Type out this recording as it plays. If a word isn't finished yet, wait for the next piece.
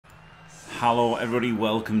Hello everybody,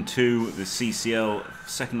 welcome to the CCL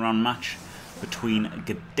second round match between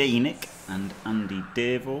GDayNick and Andy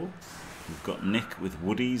Davo. We've got Nick with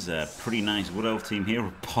Woodies, a pretty nice Wood Elf team here,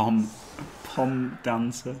 a pom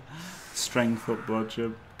dancer, strength up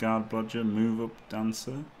bludger, guard bludger, move up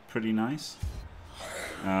dancer, pretty nice.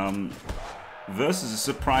 Versus a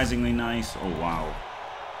surprisingly nice, oh wow,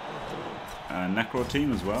 Necro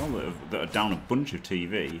team as well, that are down a bunch of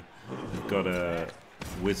TV. We've got a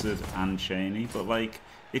Wizard and Cheney, but like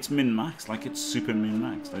it's min-max, like it's super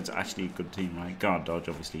min-max. It's actually a good team, right? Guard dodge,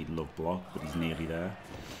 obviously love block, but he's nearly there.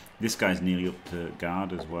 This guy's nearly up to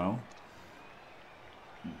guard as well.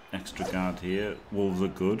 Extra guard here. Wolves are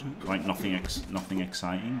good, like nothing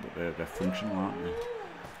exciting, but they're functional, aren't they?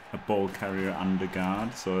 A ball carrier and a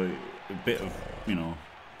guard, so a bit of, you know,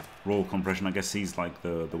 roll compression. I guess he's like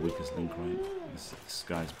the weakest link, right? This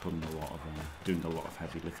guy's putting a lot of doing a lot of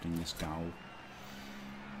heavy lifting. This gal.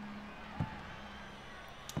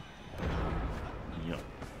 Yep.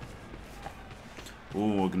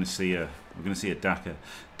 Oh, we're gonna see a Daka.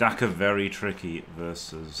 Daka very tricky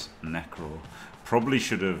versus Necro. Probably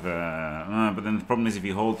should have, but then the problem is if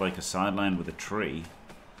you hold like a sideline with a tree,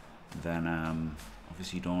 then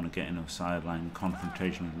obviously you don't want to get in a sideline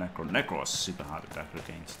confrontation with Necro. Necro is super hard to Daka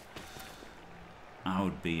against. I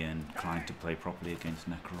would be inclined to play properly against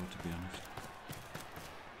Necro, to be honest.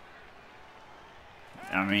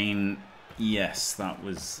 I mean, yes, that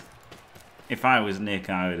was. If I was Nick,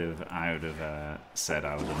 I would have said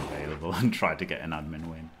I was unavailable and tried to get an admin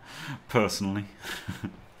win, personally.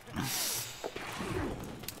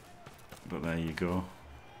 But there you go.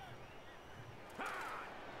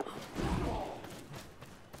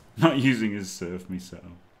 Not using his surf me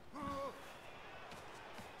setup.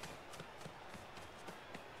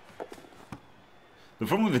 The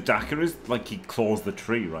problem with the Daka is, like, he claws the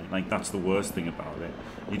tree, right? Like, that's the worst thing about it.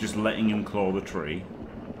 You're just letting him claw the tree.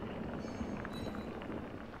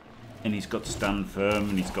 And he's got stand firm,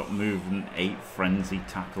 and he's got movement, 8, frenzy,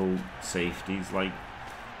 tackle, safeties. Like,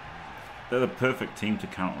 they're the perfect team to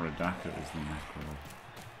counter a Daka, is the Necro.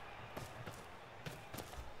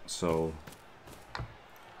 So,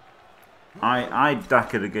 I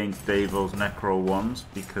Daka'd against Davo's Necro once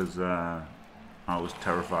because I was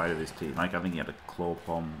terrified of his team. Like, I think he had a claw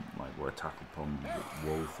pom, like, or a tackle pom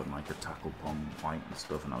wolf, and like a tackle pom white and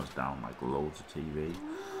stuff, and I was down like loads of TV.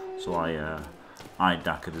 So I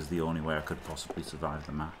Daka'd as the only way I could possibly survive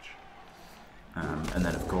the match. And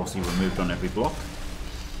then of course he removed on every block.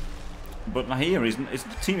 But here, his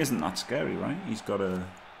team isn't that scary, right? He's got the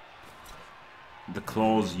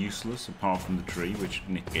claw's useless apart from the tree, which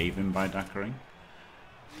Nick gave him by Daka'ing.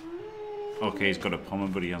 Okay, he's got a pommer,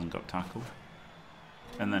 but he hasn't got tackle.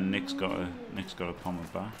 And then Nick's got a pommer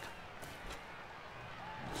back.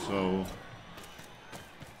 So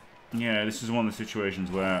yeah, this is one of the situations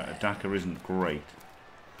where a Daka isn't great.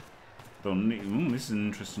 Though, this is an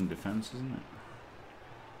interesting defense, isn't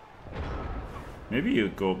it? Maybe you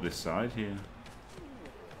go up this side here.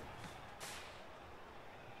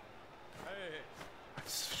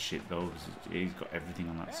 Shit though, he's got everything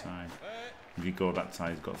on that side. If you go that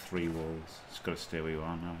side, he's got 3 walls. Just got to stay where you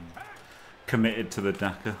are now. Committed to the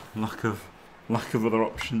Daka. Lack of other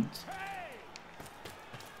options.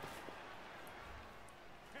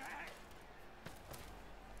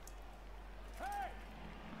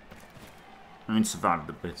 I mean, survived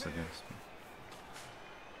the bits, I guess.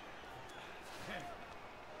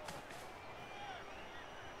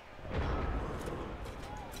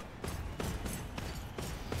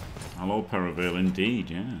 Hello, Paraveil,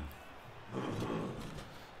 indeed, yeah.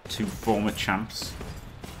 2 former champs.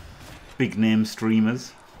 Big name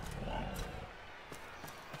streamers.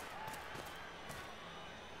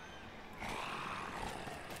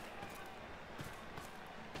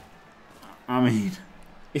 I mean,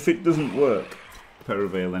 if it doesn't work,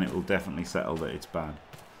 Paraveil, then it will definitely settle that it's bad.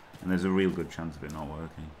 And there's a real good chance of it not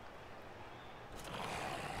working.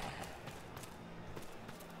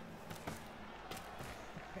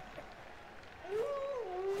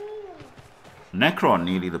 Necro are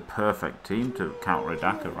nearly the perfect team to counter a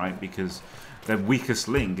Daka, right? Because their weakest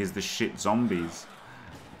link is the shit zombies.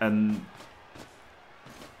 And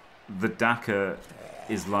the Daka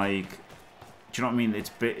is like, do you know what I mean?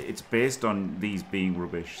 It's based on these being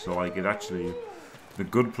rubbish. So like it actually, the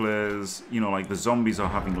good players, you know, like the zombies are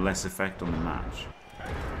having less effect on the match,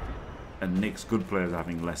 and Nick's good players are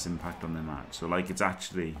having less impact on the match. So like it's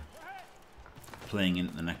actually playing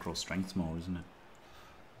into the Necro strengths more, isn't it?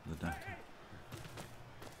 The Daka.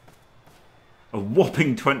 A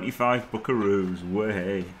whopping 25 buckaroos,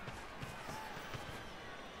 way.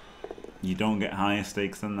 You don't get higher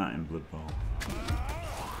stakes than that in Blood Bowl.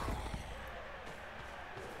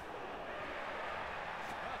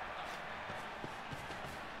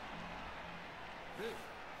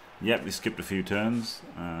 Yep, they skipped a few turns.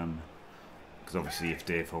 Because obviously if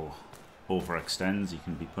Davo overextends, he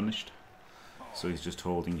can be punished. So he's just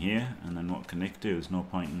holding here, and then what can Nick do? There's no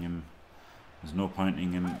point in him. There's no point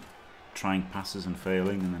in him trying passes and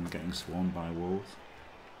failing, and then getting swarmed by wolves.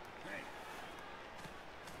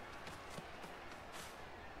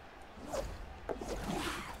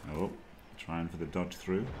 Oh, trying for the dodge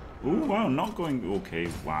through. Oh wow, not going. Okay,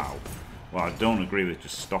 wow. Well, I don't agree with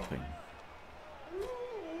just stopping.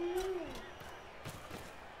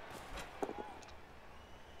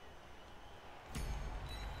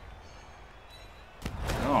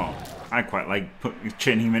 I quite like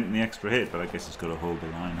chaining him into the extra hit, but I guess he's got to hold the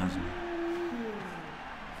line, hasn't he?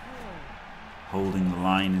 Holding the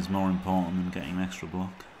line is more important than getting an extra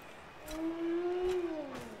block.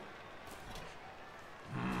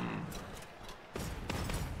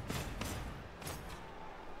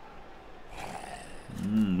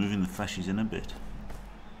 Moving the fleshies in a bit.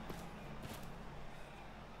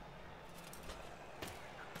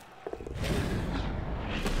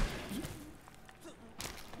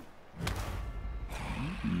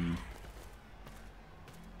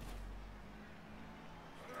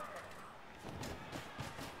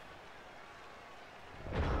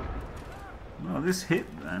 This hit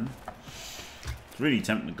then. It's really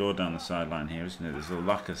tempting to go down the sideline here, isn't it? There's a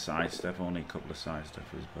lack of sidestep, only a couple of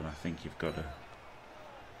sidesteppers, but I think you've got to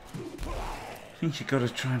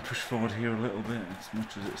try and push forward here a little bit, as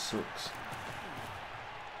much as it sucks.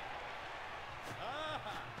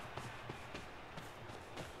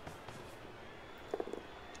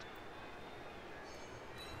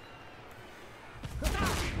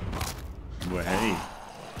 Well, hey,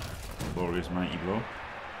 glorious mighty blow.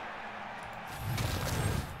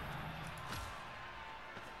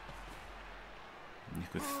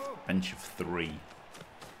 With bench of 3.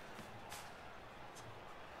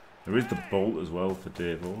 There is the bolt as well for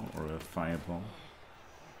Davo, or a fireball.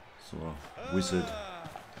 So a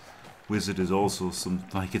wizard is also some,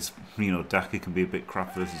 like, it's, you know, Daka can be a bit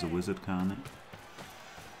crap versus a wizard, can't it?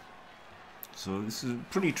 So this is a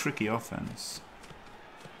pretty tricky offense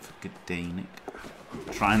for GDayNick.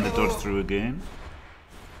 Trying the dodge through again.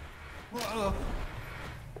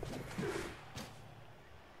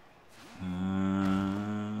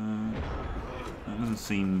 Doesn't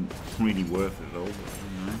seem really worth it though, but,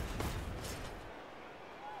 you know.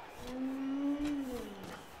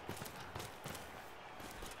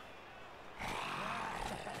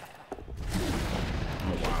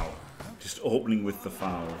 Oh wow. Just opening with the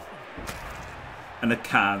foul. And a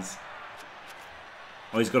Kaz.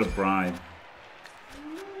 Oh, he's got a bribe.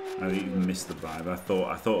 I even missed the bribe. I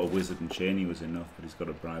thought a wizard and Cheney was enough, but he's got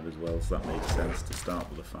a bribe as well, so that makes sense to start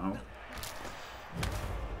with a foul.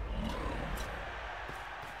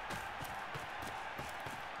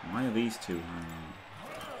 Why are these two hanging?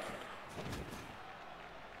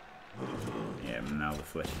 Yeah, now the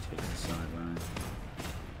fleshy takes the sideline.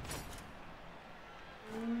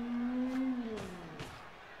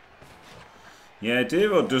 Yeah,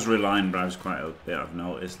 Davo does rely on bribes quite a bit, I've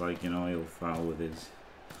noticed. Like, you know, he'll foul with his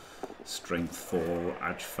strength 4,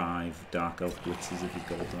 edge 5, dark elf blitzes if he's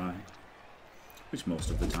got a bribe. Which most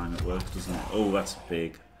of the time it works, doesn't it? Oh, that's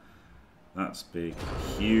big. That's big.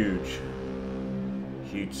 Huge.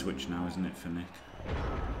 Huge switch now, isn't it, for Nick?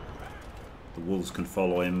 The wolves can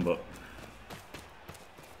follow him, but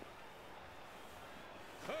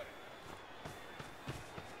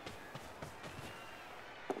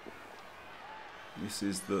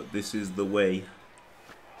this is the way.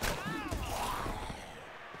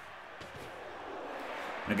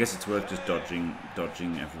 I guess it's worth just dodging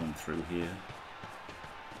everyone through here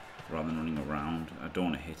rather than running around. I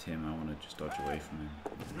don't want to hit him, I want to just dodge away from him.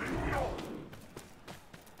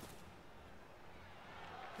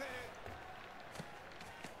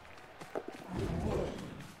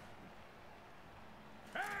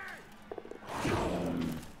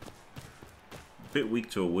 Bit weak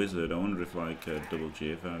to a wizard. I wonder if like a double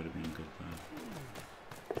GFI would have been good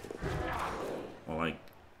there. Or like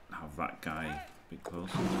have that guy a bit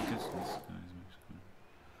closer. I guess this guy's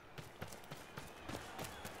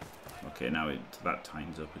okay, now that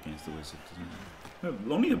tightens up against the wizard, doesn't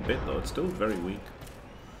it? Only a bit though. It's still very weak.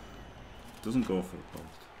 Doesn't go for the bolt.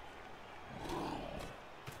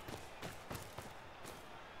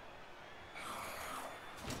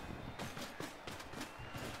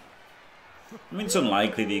 I mean, it's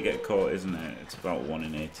unlikely that you get caught, isn't it? It's about 1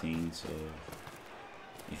 in 18, so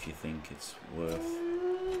if you think it's worth...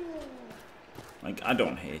 Like, I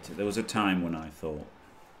don't hate it. There was a time when I thought,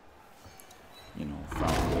 you know,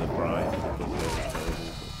 foul with a bribe, but was terrible.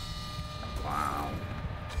 Wow.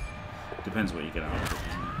 Depends what you get out of it,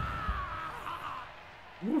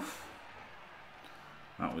 doesn't Woof.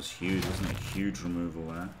 That was huge, wasn't it? Huge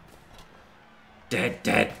removal there. Dead,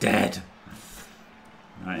 dead, dead!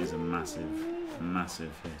 That is a massive,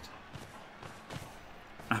 massive hit.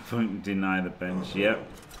 I point deny the bench. Yep.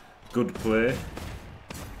 Good play.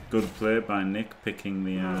 Good play by Nick picking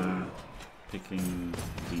the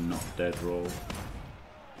not dead roll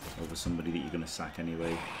over somebody that you're gonna sack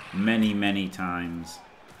anyway. Many, many times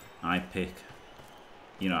I pick,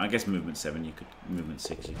 you know, I guess movement 7 you could, movement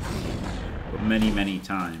 6 you could, but many, many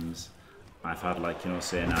times I've had, like, you know,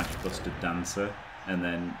 say an Ash busted dancer and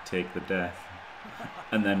then take the death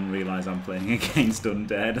and then realise I'm playing against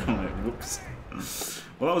undead. I'm like, whoops.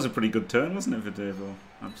 Well, that was a pretty good turn, wasn't it, for Davo?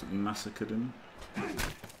 Absolutely massacred him.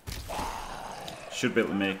 Should be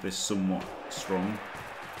able to make this somewhat strong.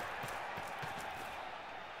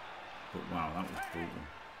 But wow, that was brutal.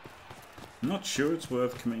 I'm not sure it's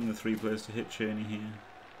worth committing the 3 players to hit Cheney here.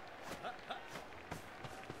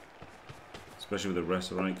 Especially with the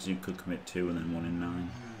rest, right? Because you could commit 2 and then 1 in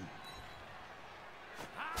 9.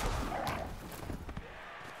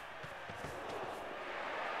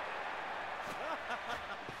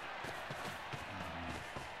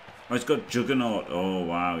 Oh, he's got Juggernaut. Oh,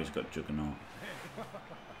 wow, he's got Juggernaut.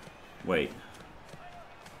 Wait.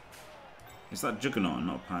 Is that Juggernaut and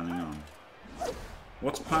not piling on?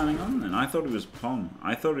 What's piling on then? I thought it was Pom.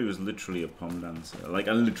 I thought he was literally a Pom dancer. Like,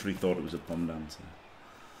 I literally thought it was a Pom dancer.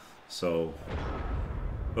 So...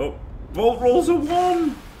 Oh! Bolt rolls a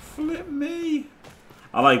 1! Flip me!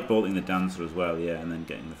 I like bolting the dancer as well, yeah, and then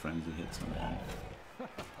getting the frenzy hits on the end.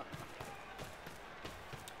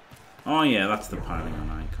 Oh yeah, that's the piling on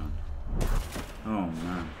icon. Oh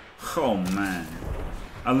man. Oh man.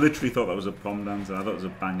 I literally thought that was a Pom dancer. I thought it was a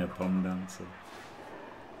banger Pom dancer.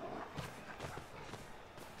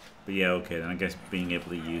 But yeah, okay, then I guess being able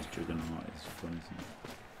to use Juggernaut is fun, isn't it?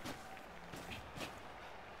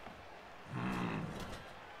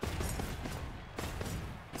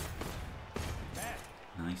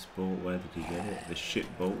 Nice bolt, where did he get it? The shit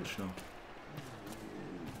bolt shot.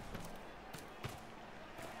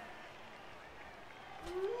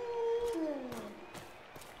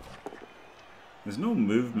 There's no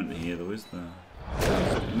movement here though, is there?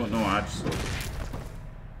 No edge sword.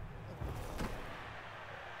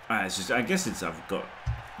 It's just, I guess it's, I've got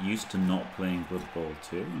used to not playing Blood Bowl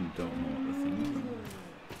 2 and don't know what the thing is.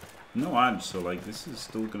 No edge, so like this is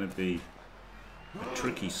still going to be a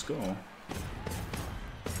tricky score.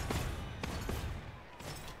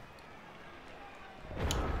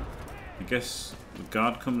 I guess the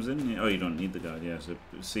guard comes in. Oh, you don't need the guard, yeah, so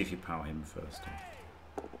see if you power him first.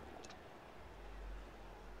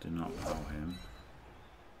 Do not power him.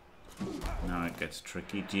 Now it gets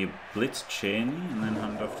tricky. Do you blitz Cheney and then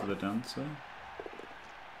hand off to the dancer?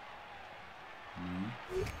 No.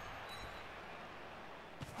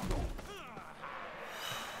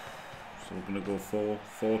 So we're going to go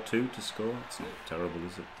 4-2 to score. It's not terrible,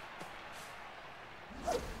 is it?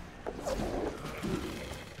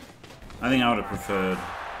 I think I would have preferred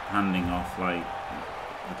handing off like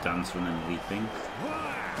the dancer and then leaping.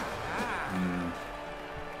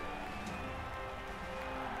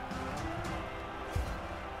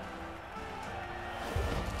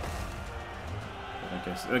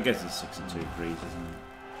 I guess it's 6 and 2 threes, isn't it?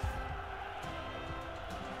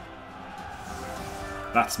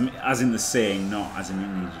 That's me, as in the saying, not as in you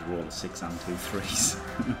need to roll 6 and 2 threes.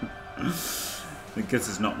 I guess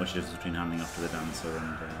there's not much difference between handing off to the dancer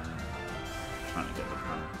and trying to get the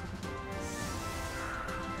power.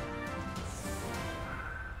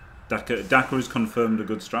 Daka has confirmed a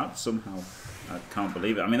good strat somehow. I can't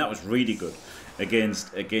believe it. I mean, that was really good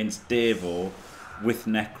against Davo with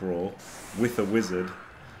Necro, with a wizard,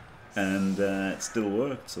 and it still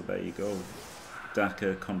worked, so there you go.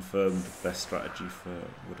 Daka confirmed best strategy for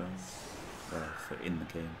Woodall, well, for in the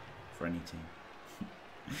game, for any team.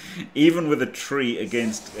 Even with a tree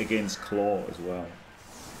against Claw as well.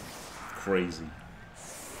 Crazy.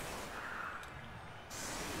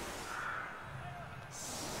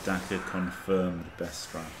 Daka confirmed best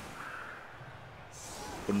strat.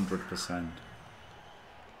 100%.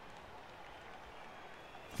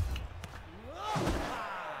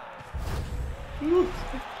 Ooh.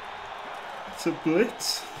 It's a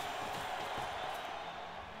blitz.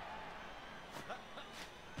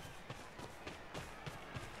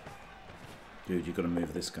 Dude, you've got to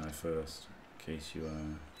move this guy first, in case you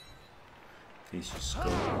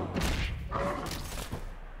score.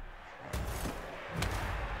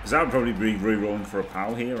 Because that would probably be re-rolling for a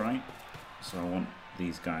pal here, right? So I want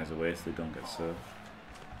these guys away so they don't get served.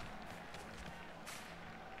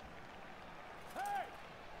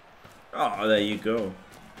 Oh, there you go.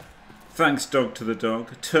 Thanks, dog to the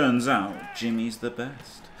dog. Turns out Jimmy's the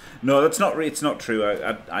best. No, that's not. It's not true.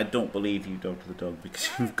 I don't believe you, dog to the dog,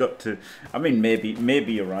 because you've got to. I mean,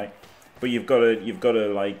 maybe you're right, but you've got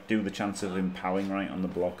to like do the chance of him powing right on the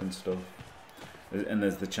block and stuff, and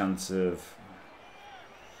there's the chance of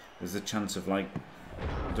like,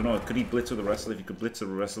 I don't know. Could he blitz with the wrestler? If he could blitz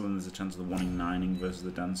with the wrestler, then there's a chance of the 1-in-9ing versus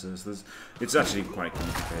the dancer. So it's actually quite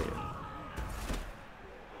complicated.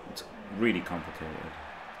 It's really complicated.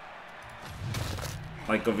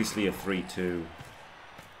 Like, obviously a 3-2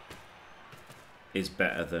 is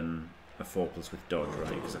better than a 4+ with dodge,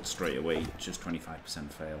 right? Because that's straight away just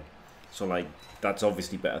 25% fail. So, like, that's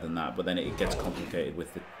obviously better than that, but then it gets complicated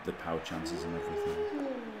with the power chances and everything.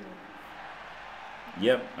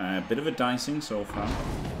 Yep, a bit of a dicing so far.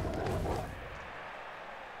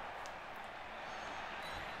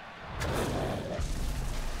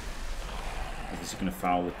 Is he going to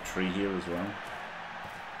foul the tree here as well?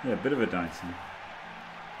 Yeah, a bit of a dicing.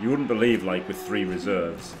 You wouldn't believe, like, with 3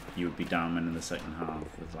 reserves, you would be down men in the second half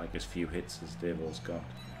with, like, as few hits as Davo's got.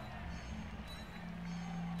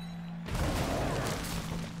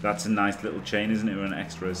 That's a nice little chain, isn't it, with an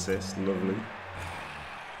extra assist? Lovely.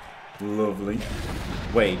 Lovely.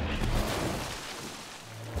 Wait.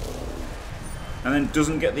 And then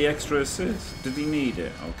doesn't get the extra assist. Did he need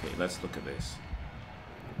it? Okay, let's look at this.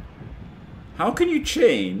 How can you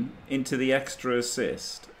chain into the extra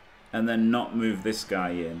assist and then not move this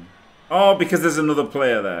guy in? Oh, because there's another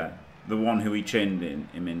player there. The one who he chained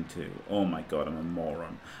him into. Oh my god, I'm a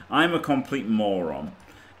moron. I'm a complete moron.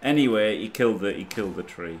 Anyway, he killed the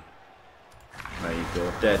tree. There you go.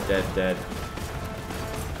 Dead, dead, dead.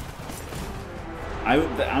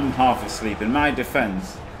 I'm half asleep. In my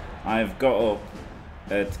defense, I've got up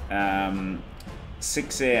at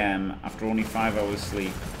 6 AM after only 5 hours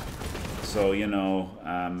sleep. So, you know,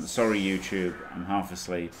 sorry YouTube, I'm half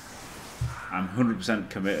asleep. I'm 100%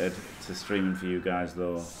 committed to streaming for you guys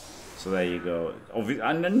though. So there you go.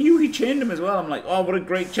 And I knew he chained him as well. I'm like, oh, what a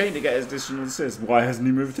great chain to get his additional assist. Why hasn't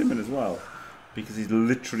he moved him in as well? Because he's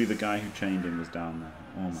literally the guy who chained him was down there.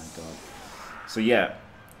 Oh my god. So yeah.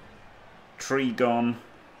 Tree gone.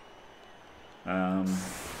 Guard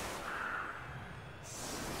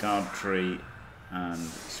tree and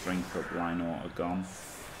strength up Lino are gone.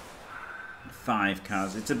 5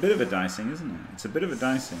 cards. It's a bit of a dicing, isn't it? It's a bit of a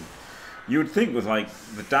dicing. You would think with like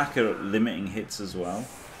the Daka limiting hits as well,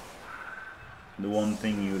 the one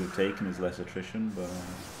thing you would have taken is less attrition, but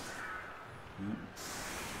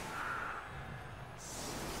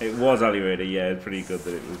yeah. It was Ali Raider, yeah, it's pretty good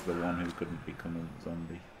that it was the one who couldn't become a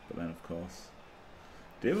zombie. But then of course,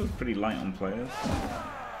 Dave was pretty light on players.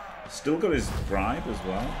 Still got his bribe as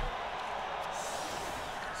well.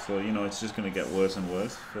 So, you know, it's just going to get worse and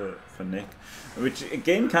worse for Nick. Which,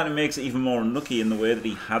 again, kind of makes it even more unlucky in the way that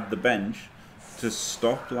he had the bench to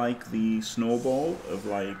stop, like, the snowball of,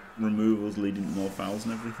 like, removals leading to more fouls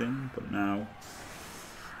and everything. But now,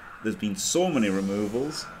 there's been so many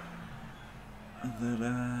removals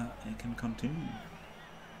that it can continue.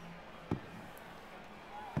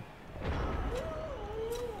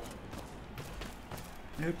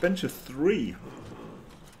 A bench of 3.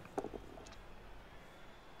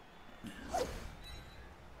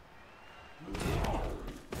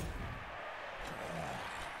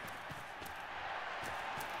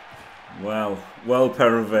 Well,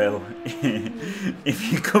 Perivale,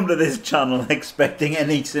 if you come to this channel expecting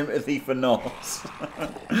any sympathy for Norse,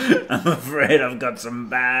 I'm afraid I've got some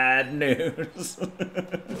bad news.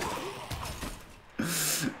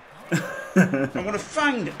 I'm going to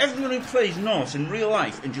find everyone who plays Norse in real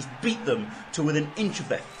life and just beat them to within an inch of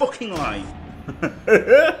their fucking life.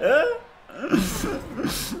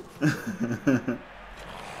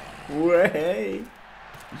 Way.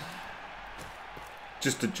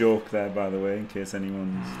 Just a joke there, by the way, in case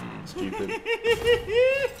anyone's stupid.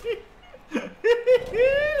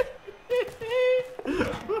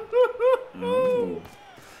 Ooh.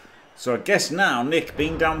 So I guess now Nick,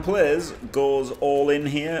 being down players, goes all in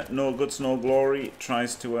here. No guts, no glory.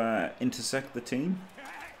 Tries to intersect the team.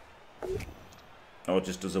 Or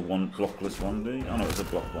just does a blockless 1D. Oh no, it's a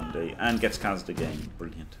block 1D. And gets cast again.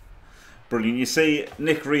 Brilliant. Brilliant. You see,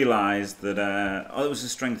 Nick realised that... oh, it was a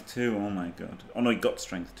strength 2. Oh my god. Oh no, he got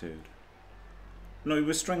strength 2. No, he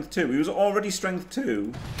was strength 2. He was already strength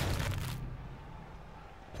 2.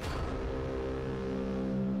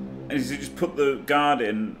 And he just put the guard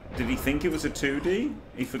in. Did he think it was a 2D?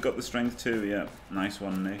 He forgot the strength 2. Yeah, nice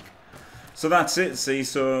one, Nick. So that's it, see.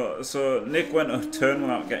 So Nick went a turn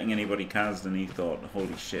without getting anybody cast, and he thought,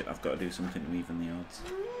 holy shit, I've got to do something to even the odds.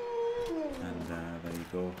 And there you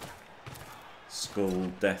go. Skull,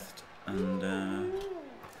 death, and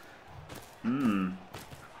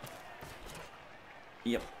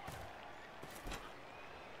Yep.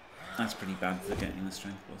 That's pretty bad for getting the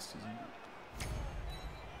strength bust, isn't it?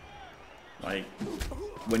 Like,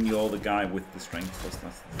 when you're the guy with the strength bust,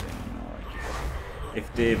 that's the thing, you know, like,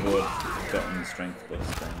 if Davo had gotten the strength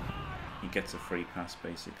bust, then he gets a free pass,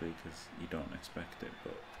 basically, because you don't expect it,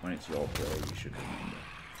 but when it's your play, you should remember.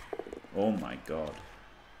 Oh my god.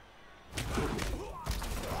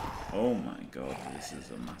 Oh my god, this is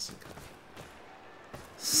a massacre.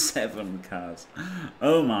 7 cars.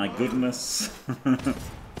 Oh my goodness.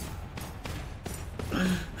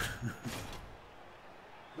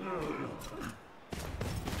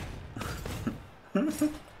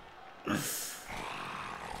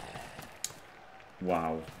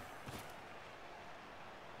 Wow.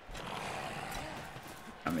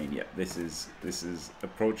 I mean, yeah, this is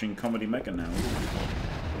approaching Comedy Mega now.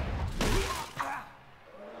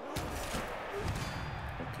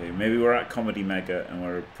 Okay, maybe we're at Comedy Mega and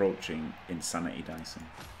we're approaching Insanity Dyson.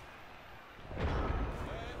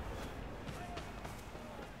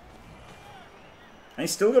 And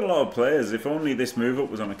he's still got a lot of players. If only this move up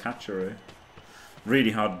was on a catcher, eh?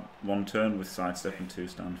 Really hard one turn with sidestep and 2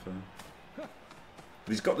 stand firm. But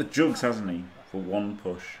he's got the jugs, hasn't he? For 1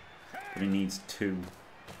 push. But he needs 2.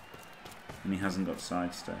 And he hasn't got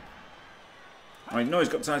sidestep. I mean, no, he's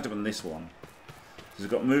got sidestep on this one. So he's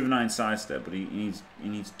got move 9 sidestep, but he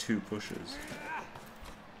needs 2 pushes.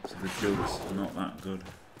 So the jugs are not that good.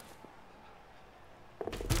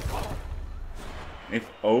 If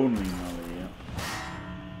only, Molly, yeah.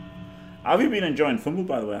 How have you been enjoying Fumble,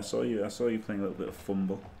 by the way? I saw you playing a little bit of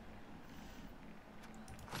Fumble.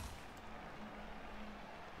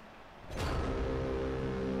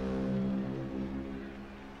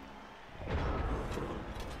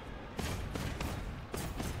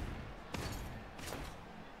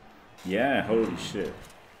 Yeah, holy shit.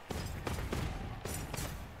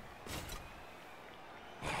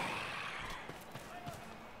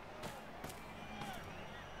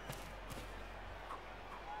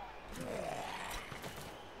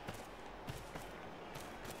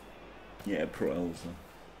 Yeah, pro elves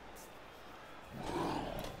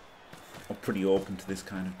are pretty open to this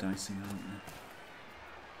kind of dicing, aren't they?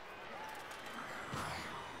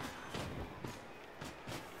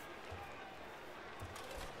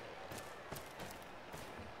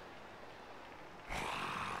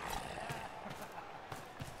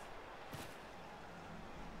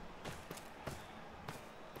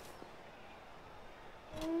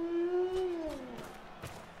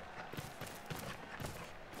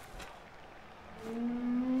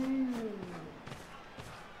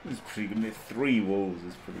 Pretty good. 3 wolves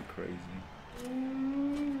is pretty crazy.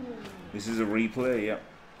 This is a replay, yep.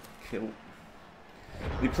 Kill.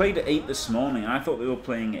 They played at 8 this morning. I thought they were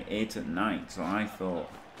playing at 8 at night, so I thought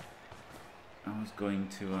I was going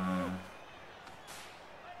to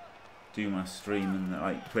do my stream and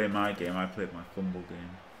like play my game. I played my Fumble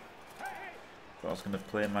game. So I was going to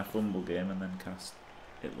play my Fumble game and then cast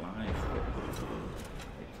it live, but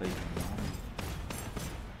they played it live.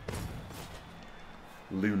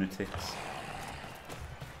 Lunatics.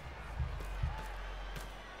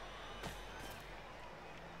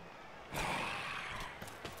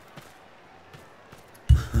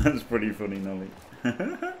 That's pretty funny, Nolly.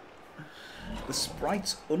 The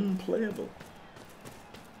sprite's unplayable.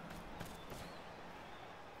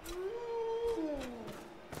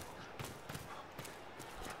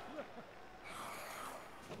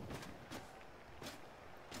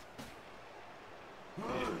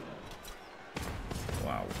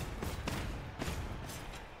 Wow.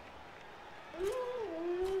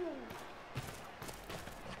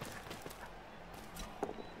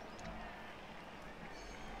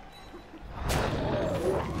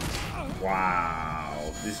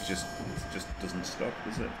 Wow, this just doesn't stop,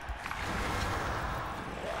 does it?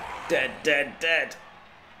 Dead, dead, dead.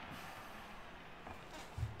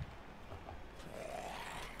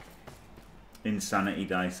 Insanity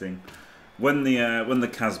dicing. When the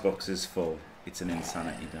Kaz box is full, it's an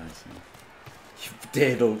insanity dicing. You've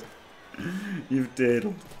daddled. You've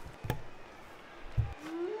daddled.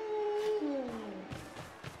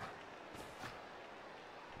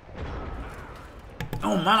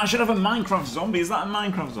 Oh man, I should have a Minecraft zombie. Is that a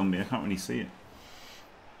Minecraft zombie? I can't really see it.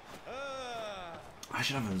 I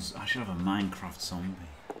should have a Minecraft zombie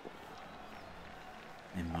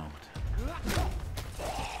emote.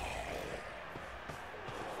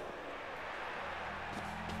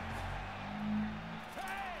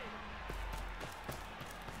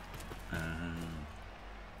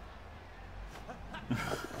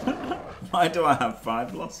 Why do I have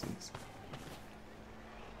 5 losses?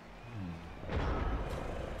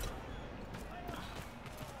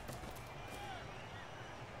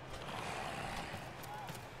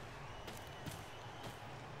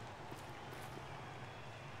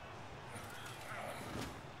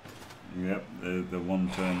 Yep, the one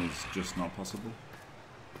turn is just not possible.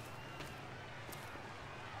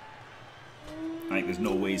 Like, there's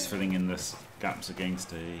no ways filling in the gaps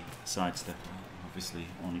against a sidestep. Obviously,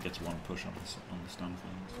 only gets one push on the stand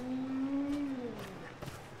flames.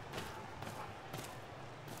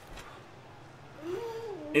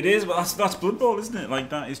 It is, but that's Blood Bowl, isn't it? Like,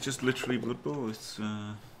 that is just literally Blood Bowl. It's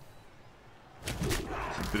a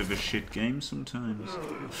bit of a shit game sometimes.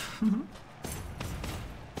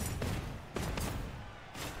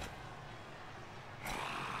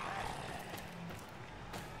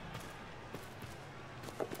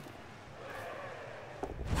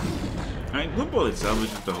 I mean, Blood Bowl itself is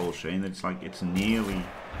just a whole shame. It's like it's nearly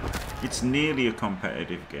a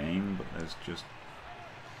competitive game, but there's just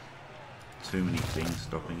too many things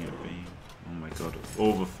stopping it being. Oh my god,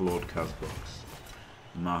 overflowed Casbox.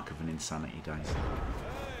 Mark of an insanity dice.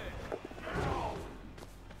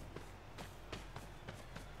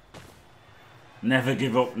 Never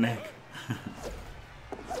give up, Nick.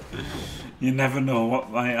 You never know what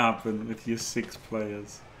might happen with your 6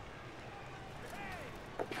 players.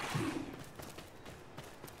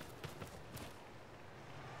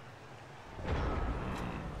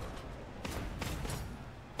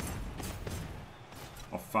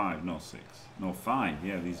 Or 5, no 6. No 5,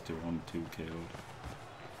 yeah, these two on 2 KO'd.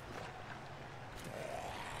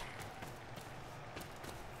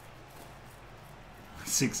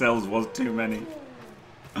 6 L's was too many.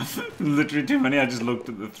 Literally too many. I just looked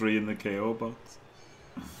at the 3 in the KO box.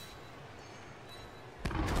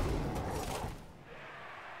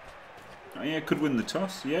 Oh yeah, could win the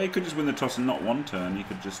toss. Yeah, you could just win the toss and not one turn. You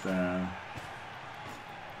could just yeah,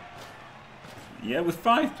 with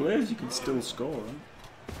 5 players you can still score, right?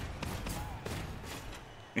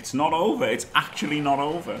 It's not over. It's actually not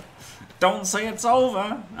over. Don't say it's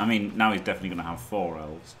over. I mean, now he's definitely going to have 4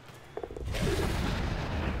 elves.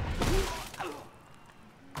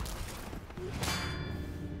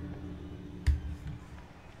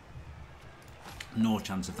 No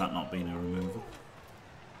chance of that not being a removal.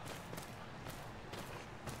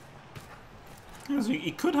 Yeah, so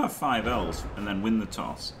he could have 5 elves and then win the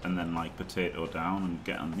toss and then like potato down and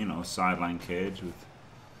get on, you know, a sideline cage with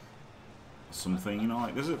something, you know,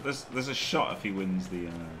 like there's a shot if he wins the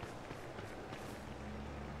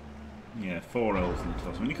yeah, 4 elves in the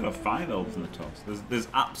toss. I mean, he could have 5 elves in the toss. There's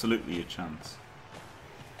absolutely a chance.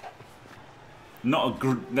 Not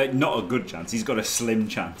a good chance. He's got a slim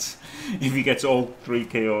chance. If he gets all 3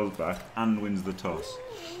 KOs back and wins the toss,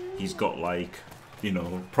 he's got like, you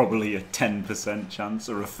know, probably a 10% chance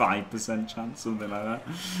or a 5% chance, something like that.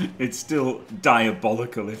 It's still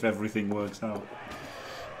diabolical if everything works out.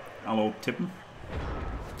 Hello, Tippen.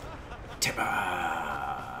 Tippen!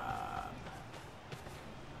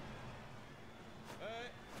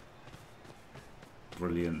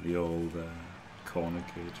 Brilliant, the old corner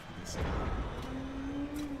cage for this.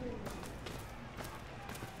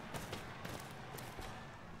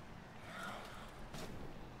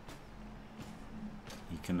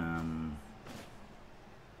 You can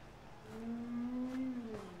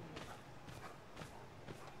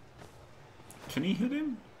can he hit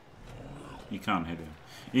him? You can't hit him.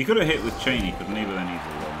 You could have hit with Cheney, couldn't he? But then he's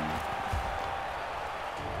alone.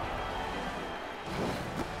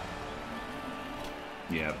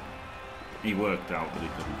 Yeah, he worked out that he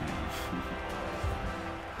couldn't hit him.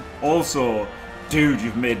 Also, dude,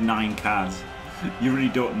 you've made 9 cards. You really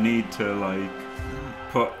don't need to like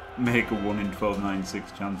make a 1 in 12, 9,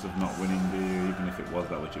 6 chance of not winning, do you? Even if it was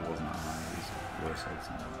that, which it wasn't that high. It's worse odds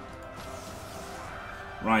than that.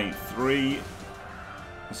 Right, 3.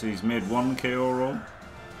 So he's made 1 KO roll.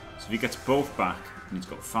 So if he gets both back and he's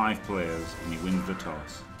got 5 players and he wins the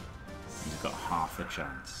toss, he's got half a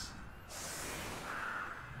chance.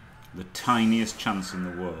 The tiniest chance in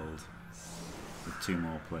the world with 2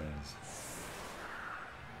 more players.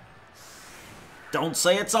 Don't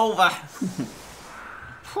say it's over!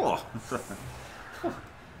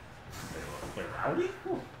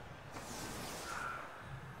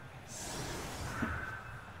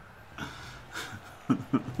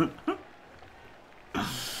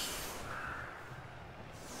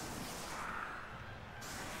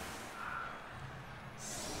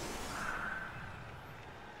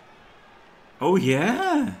 Oh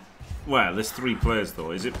yeah! Well, there's 3 players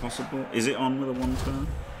though. Is it possible? Is it on with a 1 turn?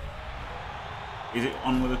 Is it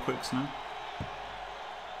on with a quick snap?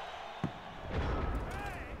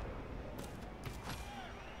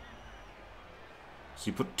 So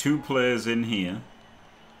you put 2 players in here.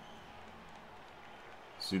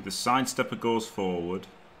 So the sidestepper goes forward,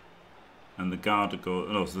 and the guarder goes.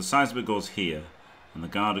 No, so the sidestepper goes here, and the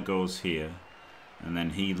guarder goes here, and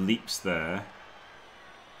then he leaps there,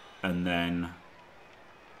 and then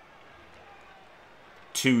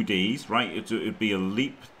 2 Ds, right? It would be a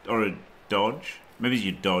leap or a dodge. Maybe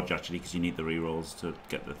you dodge actually because you need the rerolls to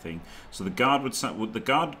get the thing. So the guard the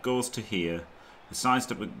guard goes to here. The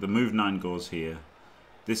sidestep, the move 9 goes here.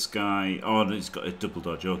 This guy, oh, he's got a double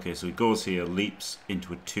dodge. Okay, so he goes here, leaps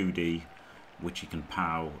into a 2D, which he can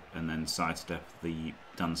pow, and then sidestep the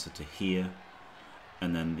dancer to here,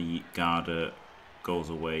 and then the guarder goes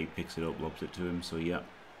away, picks it up, lobs it to him. So yep,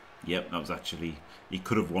 that was actually, he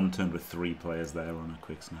could have one turned with 3 players there on a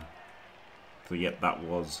quick snap. So yep, that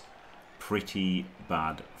was pretty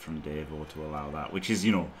bad from Davo to allow that, which is,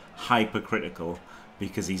 you know, hypercritical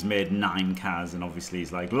because he's made 9 Kaz and obviously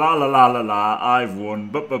he's like la la la la la, I've won,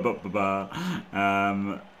 ba ba ba ba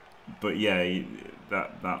ba. But yeah,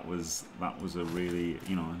 that was a really,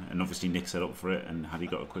 you know, and obviously Nick set up for it, and had he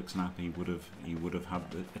got a quick snap, he would have had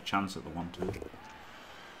a chance at the 1-2.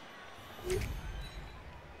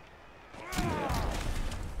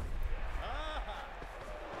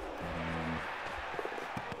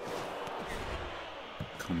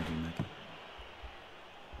 Comedy mega.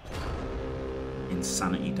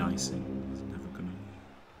 Insanity dicing. It's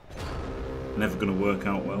never gonna work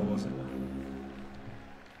out well, was it?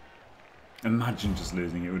 Imagine just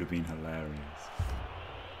losing. It would have been hilarious.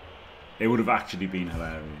 It would have actually been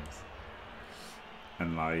hilarious.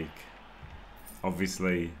 And like,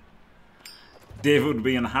 obviously, David would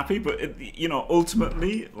be unhappy, but it, you know,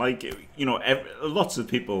 ultimately, like, you know, lots of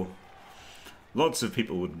people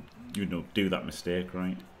would, you know, do that mistake,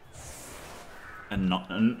 right? And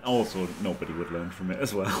also nobody would learn from it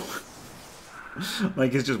as well.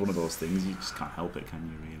 Like, it's just one of those things. You just can't help it, can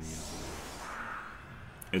you? Really,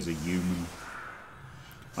 as a human.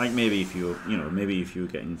 Like, maybe if you're, you know, maybe if you were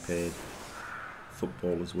getting paid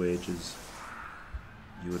footballers' wages,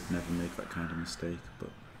 you would never make that kind of mistake. But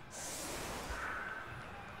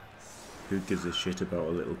who gives a shit about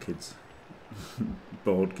a little kid's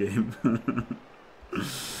board game?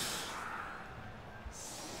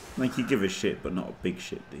 Like, you give a shit, but not a big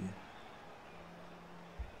shit, do you?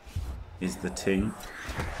 Is the ting.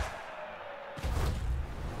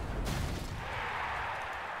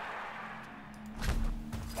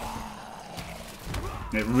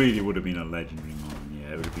 It really would have been a legendary moment.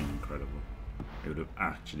 Yeah, it would have been incredible. It would have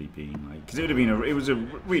actually been like, because it would have been it was a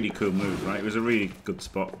really cool move, right? It was a really good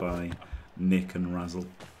spot by Nick and Razzle.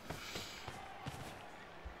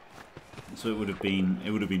 So it would have been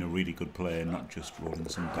a really good play, not just rolling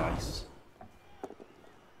some dice.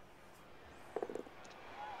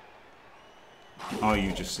 Oh,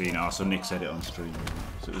 you just seen it. Oh, so Nick said it on stream.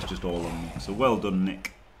 So it was just all on Nick. So well done,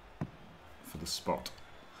 Nick, for the spot.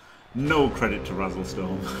 No credit to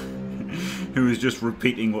Razzlestorm, who was just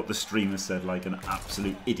repeating what the streamer said like an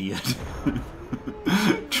absolute idiot.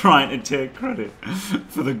 Trying to take credit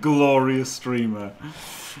for the glorious streamer.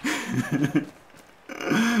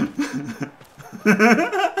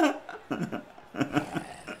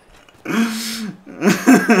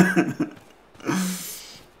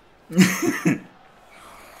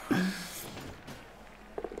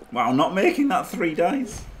 Wow, not making that 3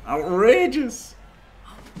 dice. Outrageous.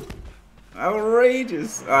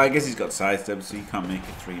 Outrageous. I guess he's got sidestep, so you can't make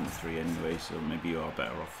it 3 and 3 anyway, so maybe you are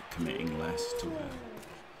better off committing less to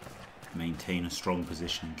maintain a strong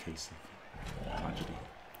position in case of tragedy.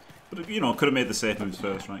 But, you know, could have made the safe moves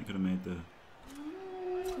first, right? Could have made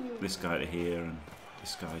this guy to here and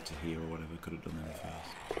this guy to here or whatever. Could have done that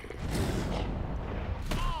first.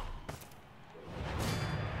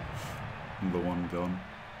 Number 1 gone.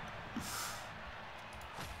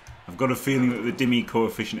 I've got a feeling that the Dimmy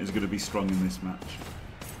coefficient is going to be strong in this match.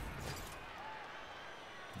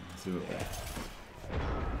 Let's see what we get.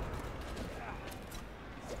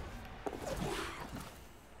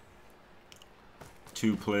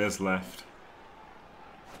 Two players left.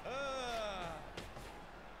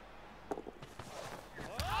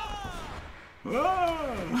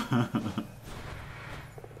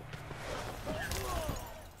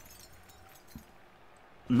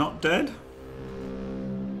 Not dead?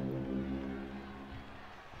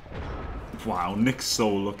 Wow, Nick's so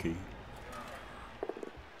lucky.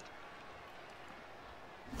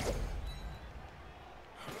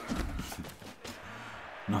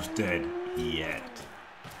 Not dead yet.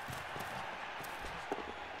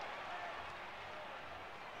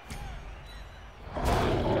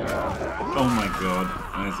 Oh my god,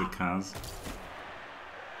 there's a Kaz.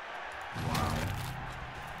 Wow.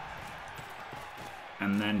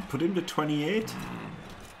 And then put him to 28?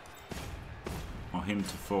 Or him to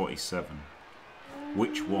 47?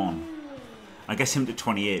 Which one? I guess him to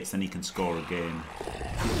 28, so then he can score again.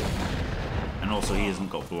 And also he hasn't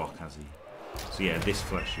got block, has he? So yeah, this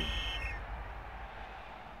fleshy.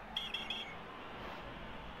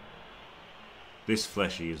 This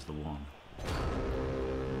fleshy is the one.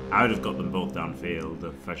 I would have got them both downfield,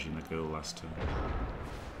 the fleshy and the girl last turn.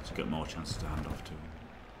 To get more chances to hand off to him.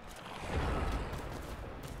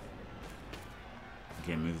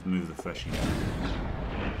 Okay, move the fleshy now.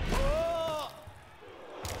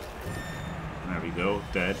 There we go,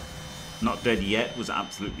 dead. Not dead yet was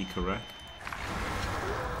absolutely correct.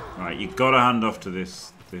 Right, you gotta hand off to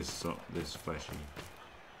this fleshy.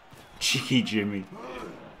 Cheeky Jimmy.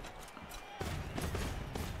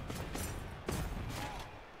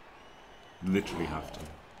 Literally have to.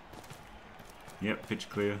 Yep, pitch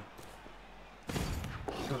clear.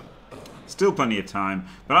 Still plenty of time,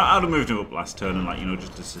 but I'd have moved him up last turn and, like, you know,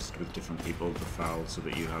 just assist with different people with the foul so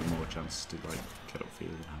that you had more chances to, like, get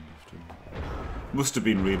upfield and hand off to him. Must have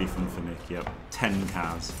been really fun for Nick. Yep, 10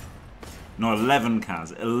 cars. No, 11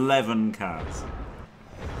 cars. 11 cars.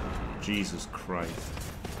 Jesus Christ.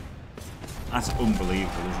 That's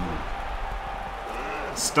unbelievable, isn't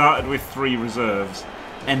it? Started with 3 reserves,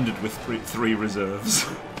 ended with three reserves.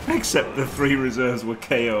 Except the 3 reserves were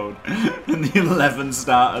KO'd and the 11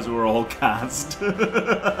 starters were all cast.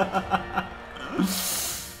 That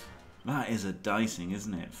is a dicing,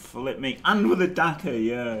 isn't it? Flip me. And with a Daka,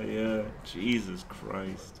 yeah. Jesus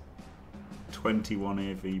Christ. 21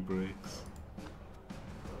 AV breaks.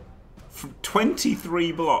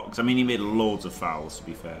 23 blocks. I mean, he made loads of fouls, to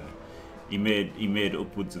be fair. He made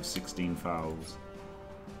upwards of 16 fouls.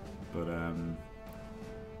 But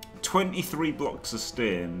 23 blocks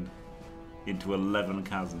sustained into 11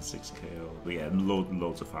 Kaz and 6 KO. But yeah,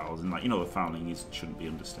 loads of fouls. And, like, you know, the fouling shouldn't be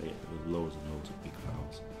understated. There were loads and loads of big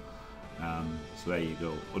fouls. So there you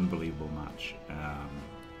go. Unbelievable match.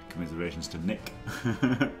 Commiserations to Nick.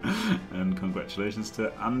 And congratulations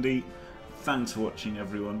to Andy. Thanks for watching,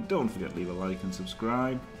 everyone. Don't forget to leave a like and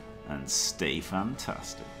subscribe. And stay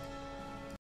fantastic.